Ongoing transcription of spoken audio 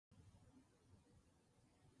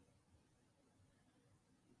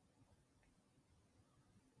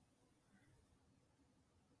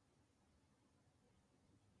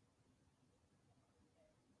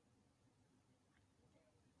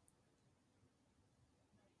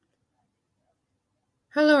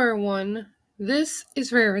Hello everyone, this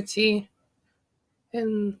is Rarity,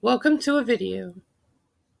 and welcome to a video.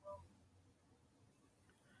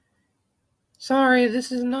 Sorry,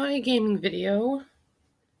 this is not a gaming video.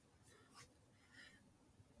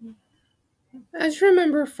 As you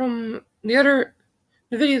remember from the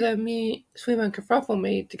video that me, Sweetman, and Kerfuffle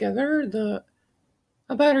made together,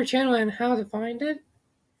 about her channel and how to find it?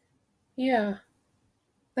 Yeah,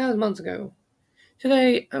 that was months ago.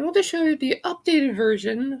 Today, I want to show you the updated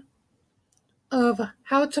version of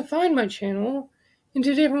how to find my channel in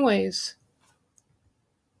two different ways.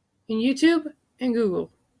 In YouTube and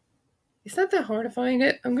Google. It's not that hard to find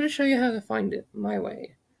it. I'm going to show you how to find it my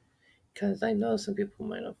way, because I know some people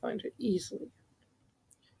might not find it easily.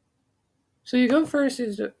 So you go first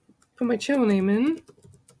is to put my channel name in,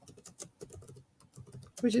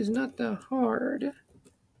 which is not that hard.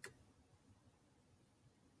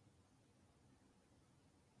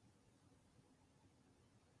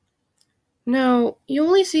 Now, you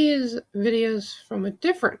only see his videos from a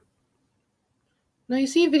different. Now you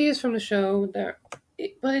see videos from the show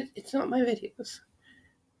but it's not my videos.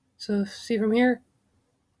 So see from here,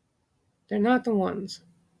 they're not the ones.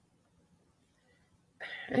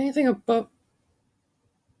 Anything above.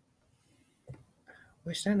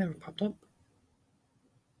 Wish that never popped up.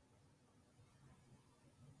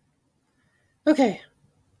 Okay.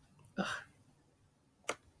 Ugh.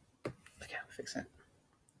 Okay, I'll fix that.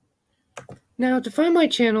 Now to find my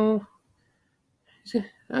channel, I'm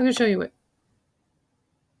going to show you it.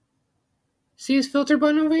 See this filter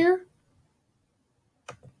button over here?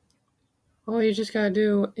 All you just gotta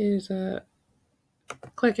do is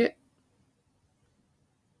click it.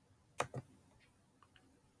 And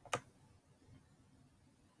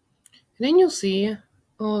then you'll see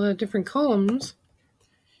all the different columns.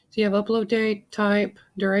 So you have upload date, type,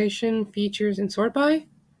 duration, features, and sort by.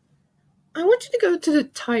 I want you to go to the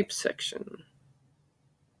type section.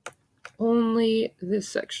 Only this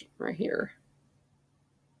section right here.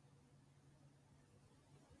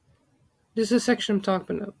 This is the section I'm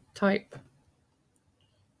talking about, type.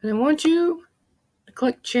 And I want you to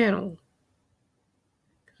click channel.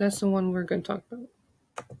 That's the one we're going to talk about.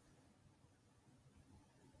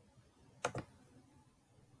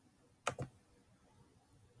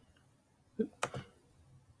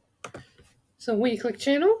 So when you click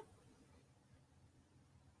channel,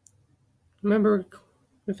 remember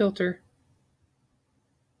the filter.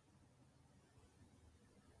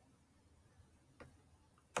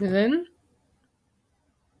 And then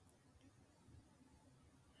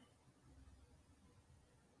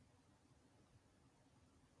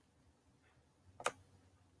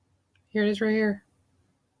here it is right here.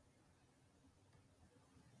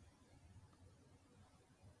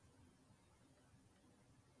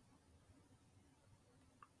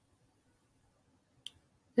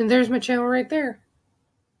 And there's my channel right there.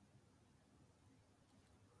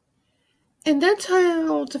 And that's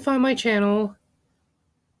how to find my channel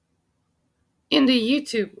in the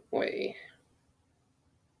YouTube way.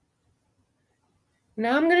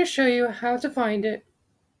 Now I'm going to show you how to find it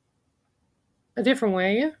a different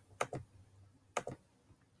way.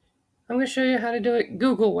 I'm going to show you how to do it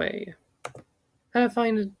Google way. How to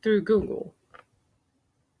find it through Google.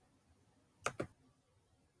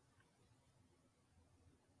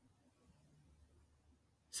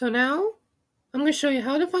 So now I'm going to show you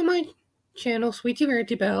how to find my channel, Sweetie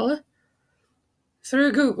Rarity Bell,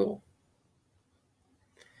 through Google.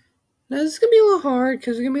 Now this is going to be a little hard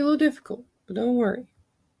because it's going to be a little difficult, but don't worry.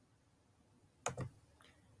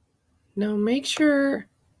 Now make sure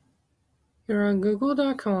you're on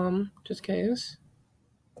google.com, just in case.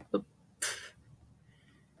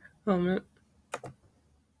 Moment.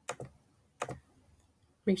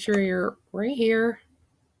 Make sure you're right here.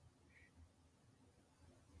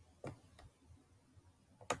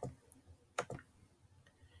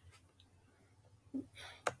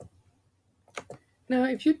 Now,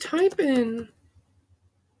 if you type in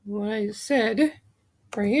what I said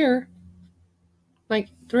right here, like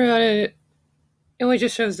throughout it only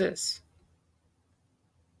just shows this.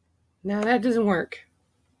 Now that doesn't work.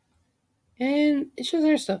 And it shows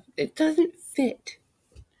other stuff. It doesn't fit.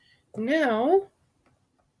 Now,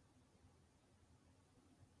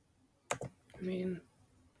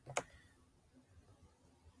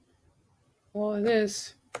 all of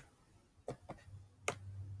this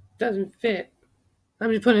doesn't fit. I'm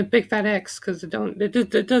just putting a big fat X because it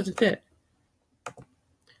doesn't fit.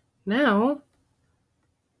 Now,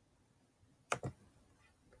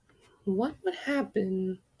 what would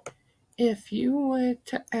happen if you were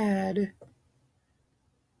to add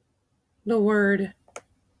the word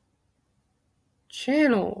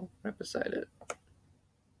channel right beside it?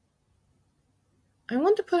 I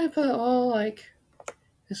want to put it all like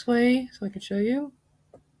this way so I can show you.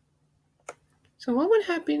 So what would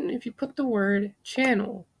happen if you put the word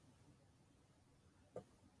channel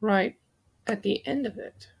right at the end of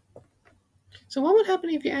it? So what would happen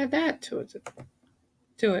if you add that to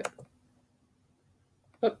it?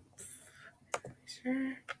 Oh,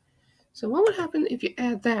 sure. So what would happen if you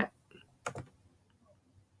add that?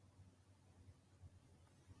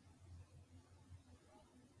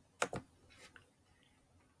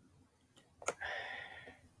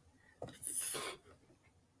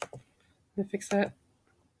 Let me fix that.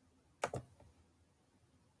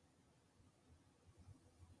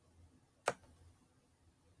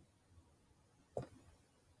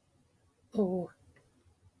 Oh.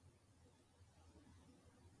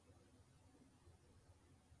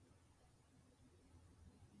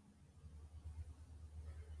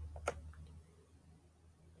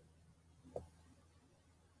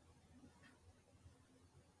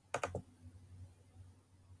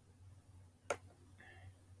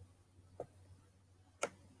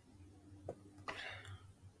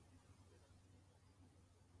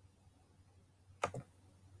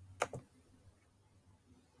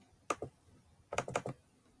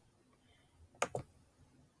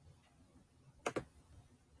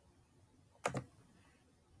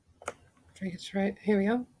 Try to get this right. Here we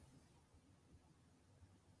go.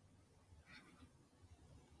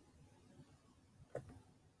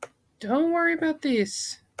 Don't worry about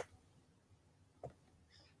this.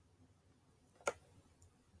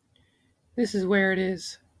 This is where it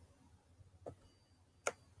is.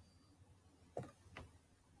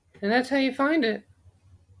 And that's how you find it.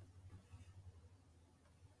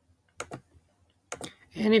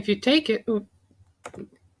 And if you take it, and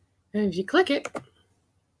if you click it,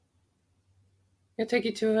 it'll take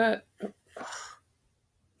you to a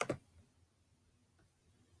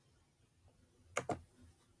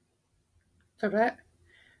that.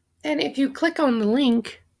 And if you click on the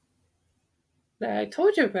link that I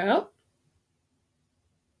told you about,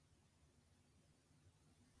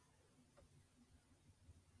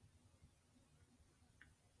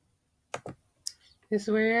 this is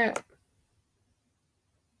where you're at.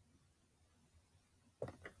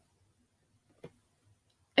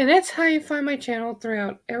 And that's how you find my channel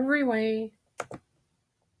throughout every way,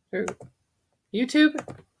 through YouTube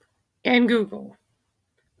and Google.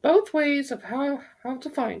 Both ways of how to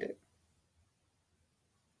find it.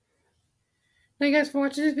 Thank you guys for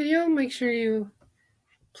watching this video. Make sure you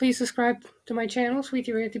please subscribe to my channel,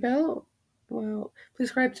 Sweetie Ranty Bell. Well, please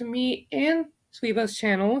subscribe to me and Sweebo's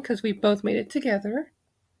channel because we both made it together.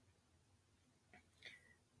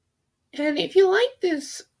 And if you like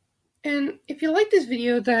this,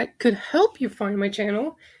 video that could help you find my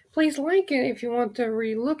channel, please like it if you want to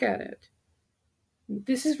re-look at it.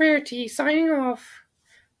 This is Rarity signing off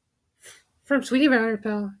from Sweetie Ranty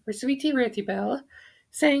Bell, or Sweetie Ranty Bell,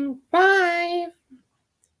 saying bye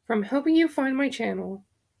from helping you find my channel.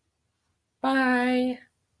 Bye.